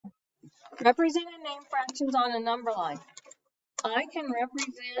Represent and name fractions on a number line. I can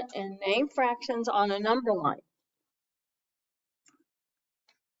represent and name fractions on a number line.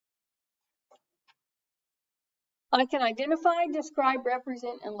 I can identify, describe,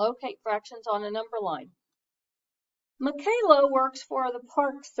 represent, and locate fractions on a number line. Michaela works for the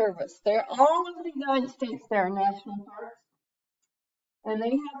Park Service. They're all over the United States. There are national parks. And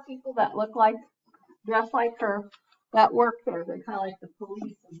they have people that look like, dress like her, that work there. They're kind of like the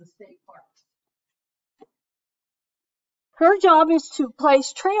police of the state parks. Her job is to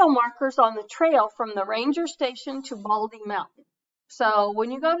place trail markers on the trail from the ranger station to Baldy Mountain. So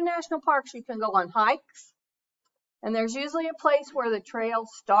when you go to national parks, you can go on hikes. And there's usually a place where the trail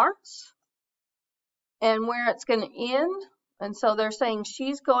starts and where it's going to end. And so they're saying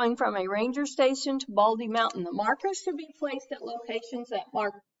she's going from a ranger station to Baldy Mountain. The markers should be placed at locations that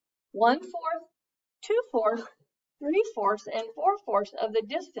mark 1/4, 2/4, 3/4, and 4/4 of the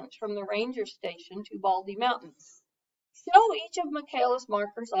distance from the ranger station to Baldy Mountain. Show each of Michaela's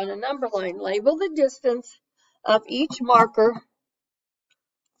markers on a number line. Label the distance of each marker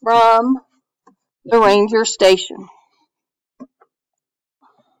from the ranger station.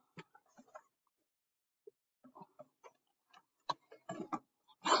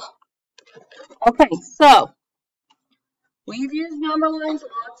 Okay, so we've used number lines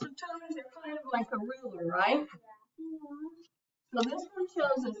lots of times. They're kind of like a ruler, right? So this one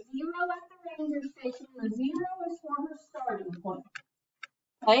shows a 0 at the ranger station. The 0 is for her starting point.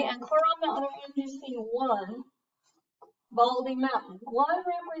 Okay, and clear on the other end you see 1, Baldy Mountain. 1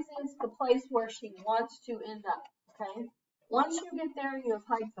 represents the place where she wants to end up. Okay, once you get there, you have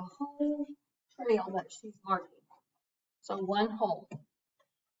hiked the whole trail that she's marking. So 1 hole.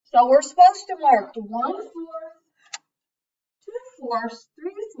 So we're supposed to mark 1/4, 2/4,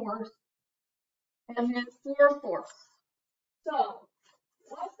 3/4, and then 4/4. So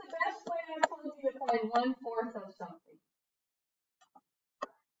what's the best way I told you to find 1/4 of something?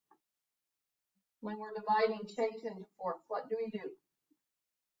 When we're dividing shapes into fourths, what do we do?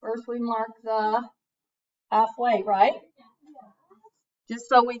 First we mark the halfway, right? Just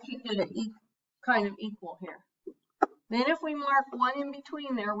so we can get it kind of equal here. Then if we mark 1 in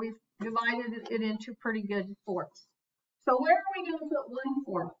between there, we've divided it into pretty good fourths. So where are we going to put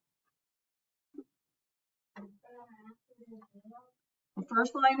 1/4? The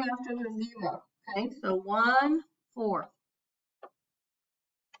first line after the 0. Okay, so 1/4.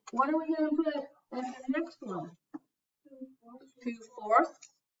 What are we going to put at the next one? 2/4.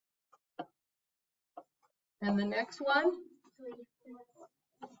 And the next one?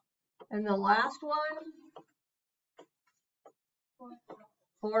 And the last one?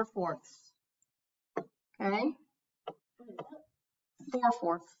 4/4. Okay?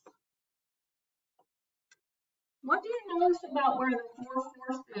 4/4. What do you notice about where the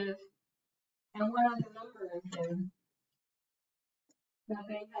 4/4 is and what other number is there that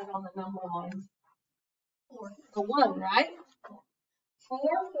they have on the number line? The 1, right?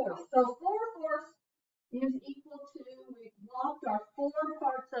 4/4. So 4/4 is equal to, we've walked our 4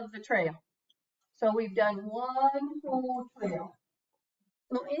 parts of the trail. So we've done 1 whole trail.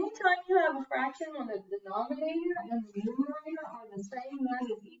 So anytime you have a fraction when the denominator and the numerator are the same, that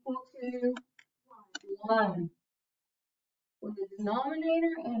is equal to 1. When the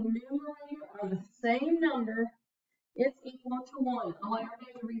denominator and numerator are the same number, it's equal to 1. I want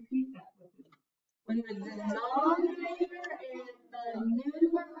everybody to repeat that with me. When the denominator and the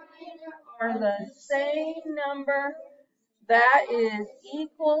numerator are the same number, that is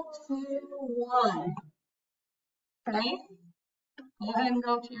equal to 1. Okay? Go ahead and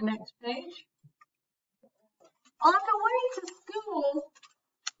go to your next page. On the way to school,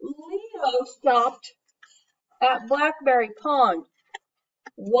 Leo stopped at Blackberry Pond.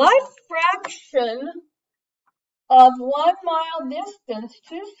 What fraction of 1 mile distance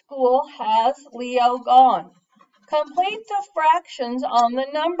to school has Leo gone? Complete the fractions on the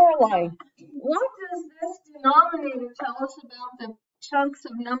number line. What does this denominator tell us about the chunks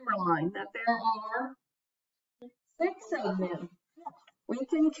of number line? That there are 6 of them. We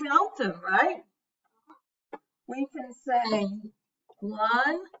can count them, right? We can say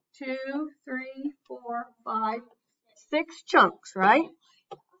 1, 2, 3, 4, 5, 6 chunks, right?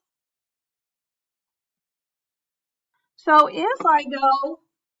 So if I go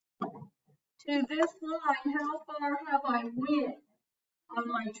to this line, how far have I went on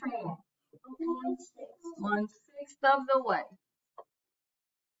my trail? 1/6 of the way.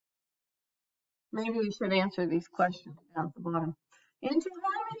 Maybe we should answer these questions down at the bottom. Into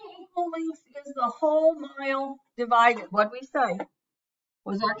how many equal lengths is the whole mile divided? What did we say?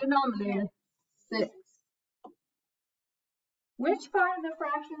 Was our denominator 6? Which part of the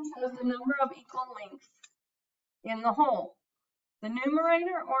fraction shows the number of equal lengths in the whole? The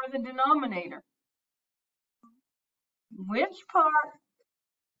numerator or the denominator? Which part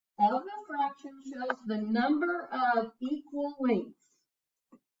of the fraction shows the number of equal lengths?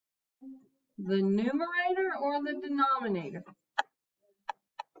 The numerator or the denominator?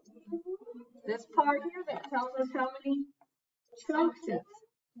 This part here that tells us how many chunks it's.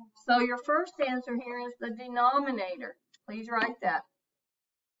 So your first answer here is the denominator. Please write that.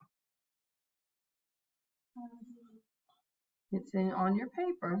 It's on your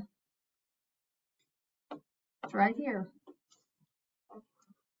paper. It's right here.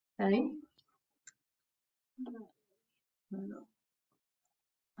 Okay.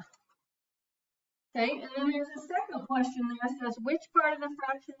 Okay, and then there's a second question there. It says, which part of the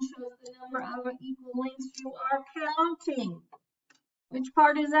fraction shows the number of equal lengths you are counting? Which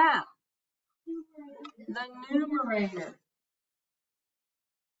part is that? The numerator.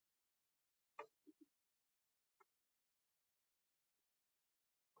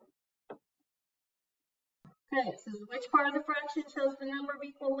 Okay, it says, which part of the fraction shows the number of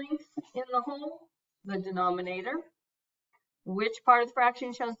equal lengths in the whole? The denominator. Which part of the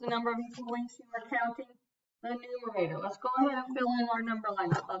fraction shows the number of equal lengths you are counting? The numerator. Let's go ahead and fill in our number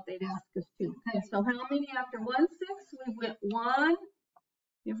line. I thought they'd ask us to. Okay, so how many after 1 6? We went 1.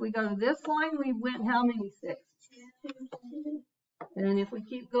 If we go to this line, we went how many 6? 2. And if we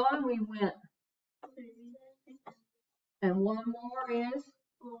keep going, we went. And one more is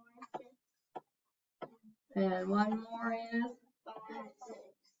 4, 6. And one more is 5, 6.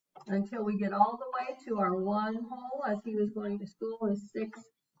 Until we get all the way to our one whole, as he was going to school, is 6,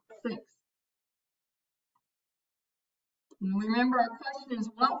 6. And remember, our question is,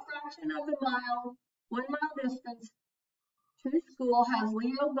 what fraction of the 1 mile distance to school has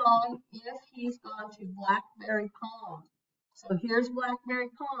Leo gone if he's gone to Blackberry Pond? So here's Blackberry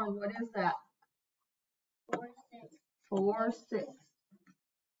Pond. What is that? 4, 6. 4, 6.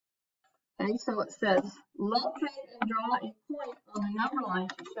 Okay, so it says, locate and draw a point on the number line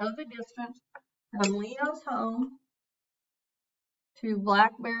to show the distance from Leo's home to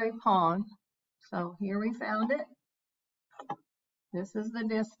Blackberry Pond. So here we found it. This is the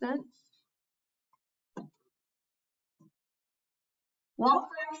distance. What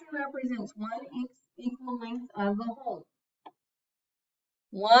fraction represents 1 equal length of the whole?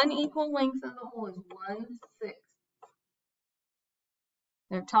 1 equal length of the whole is 1 6.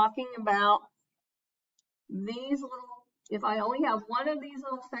 They're talking about these little, if I only have one of these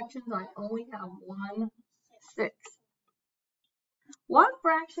little sections, I only have 1 6. What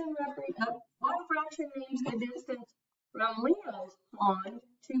fraction names the distance from Leo's pond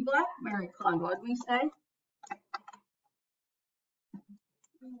to Blackberry Pond? What did we say?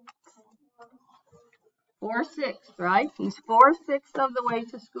 4 6, right? He's 4 6 of the way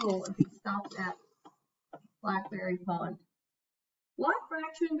to school if he stops at Blackberry Pond. What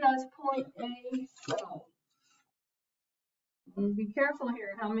fraction does point A show? And be careful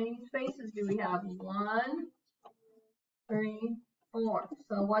here. How many spaces do we have? 1, 3, 4.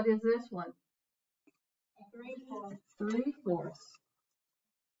 So what is this one? 3/4. 3/4.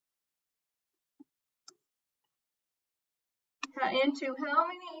 Into how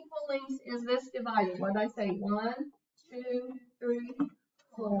many equal lengths is this divided? What did I say? 1, 2, 3,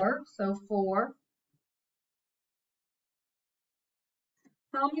 4. So 4.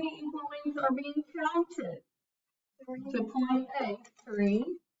 How many equal lengths are being counted? 3. To point A,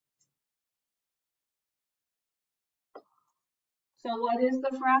 3. So what is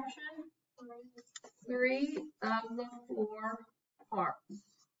the fraction? 3 of the 4 parts.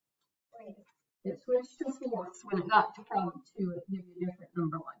 It switched to fourths. When it got to problem 2, it gave you a different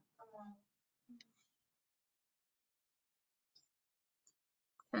number line.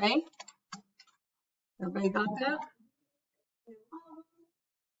 Okay? Everybody got that?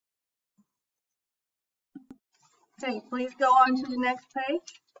 Okay, please go on to the next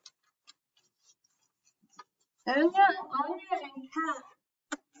page. Anya and Kat.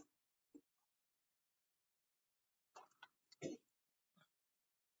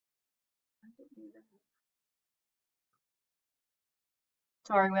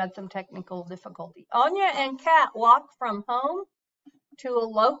 Sorry, we had some technical difficulty. Anya and Kat walked from home to a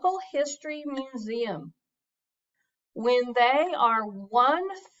local history museum. When they are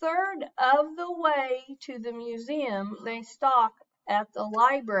 1/3 of the way to the museum, they stop at the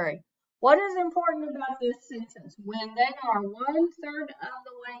library. What is important about this sentence? When they are 1/3 of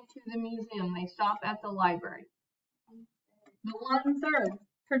the way to the museum, they stop at the library. The 1/3,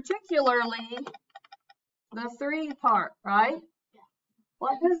 particularly the 3 part, right?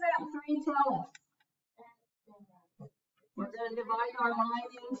 What does that 3 tell us? We're going to divide our line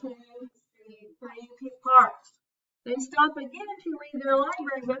into 3 parts. They stop again to read their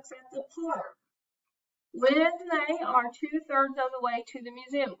library books at the park. When they are 2/3 of the way to the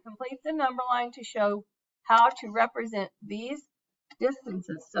museum, complete the number line to show how to represent these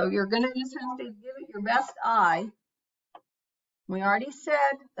distances. So you're going to just have to give it your best eye. We already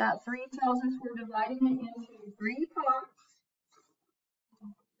said that 3 tells us we're dividing it into 3 parts.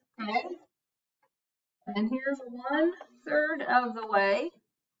 Okay? And here's 1/3 of the way.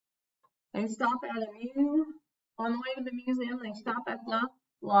 They stop at on the way to the museum, they stop at the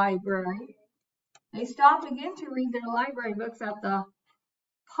library. They stop again to read their library books at the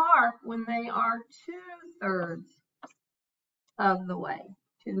park when they are 2/3 of the way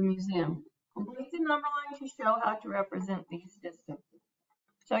to the museum. Complete the number line to show how to represent these distances.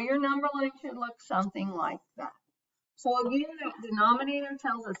 So your number line should look something like that. So again, that denominator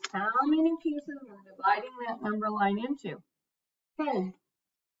tells us how many pieces we're dividing that number line into. Okay.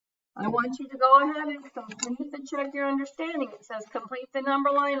 I want you to go ahead and complete the check your understanding. It says complete the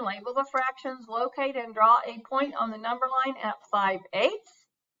number line, label the fractions, locate and draw a point on the number line at 5/8.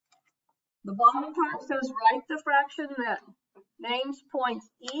 The bottom part says write the fraction that names points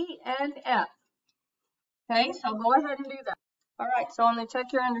E and F. Okay, so go ahead and do that. All right, so on the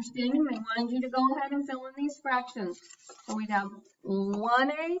check your understanding, we wanted you to go ahead and fill in these fractions. So we'd have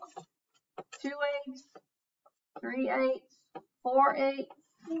 1/8, 2/8, 3/8, 4/8,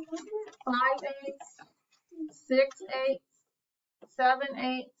 5/8, 6/8,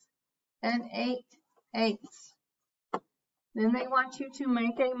 7/8, and 8/8. Then they want you to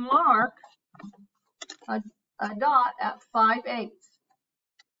make a mark, a dot at 5/8.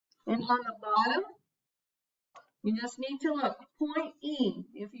 And on the bottom, you just need to look, point E.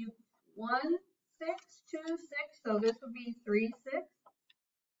 If you 1, 6, 2, 6, so this would be 3, 6.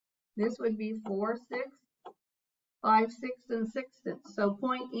 This would be 4, 6, 5, 6, and 6/6. So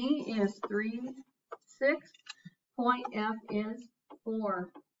point E is 3, 6. Point F is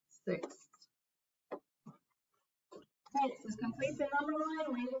 4, 6. Okay, it says complete the number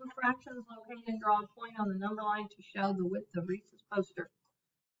line, label the fractions, locate and draw a point on the number line to show the width of Reese's poster.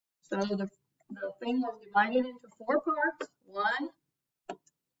 So the thing was divided into 4 parts. 1,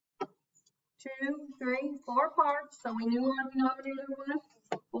 2, 3, 4 parts. So we knew our denominator was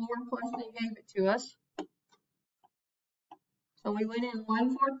 4 plus they gave it to us. So we went in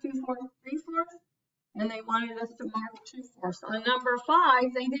 1/4, 2/4, 3/4, and they wanted us to mark 2/4. On number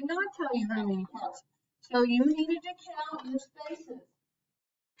 5, they did not tell you how many parts. So you needed to count your spaces.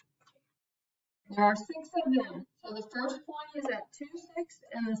 There are 6 of them. So the first point is at 2/6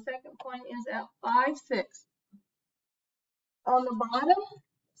 and the second point is at 5/6. On the bottom,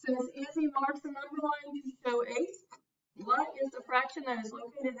 since Izzy marks the number line to show 8, what is the fraction that is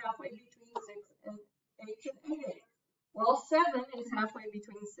located halfway between 6 and 8 and 8/8? Well, 7 is halfway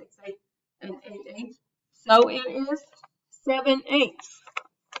between 6/8 and 8/8. So it is 7/8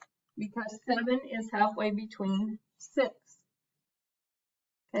 because 7 is halfway between 6.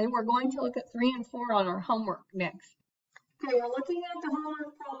 Okay, we're going to look at 3 and 4 on our homework next. Okay, we're looking at the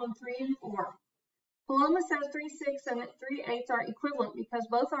homework problem 3 and 4. Paloma says 3/6 and 3/8 are equivalent because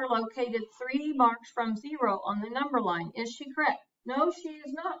both are located 3 marks from 0 on the number line. Is she correct? No, she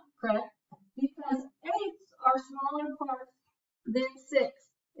is not correct because 8s are smaller parts than 6.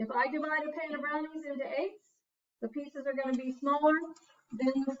 If I divide a pan of brownies into 8s, the pieces are going to be smaller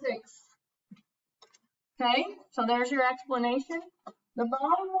than the 6. Okay, so there's your explanation. The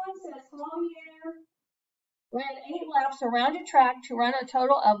bottom one says Javier ran 8 laps around a track to run a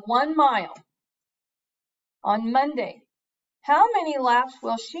total of 1 mile on Monday. How many laps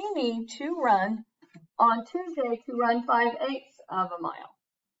will she need to run on Tuesday to run 5/8 of a mile?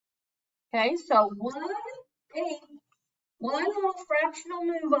 Okay, so 1/8, one little fractional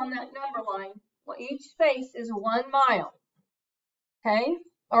move on that number line, well, each space is 1 mile, okay,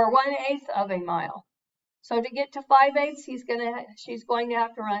 or 1/8 of a mile. So to get to 5/8, she's going to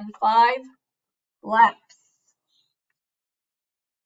have to run 5 laps.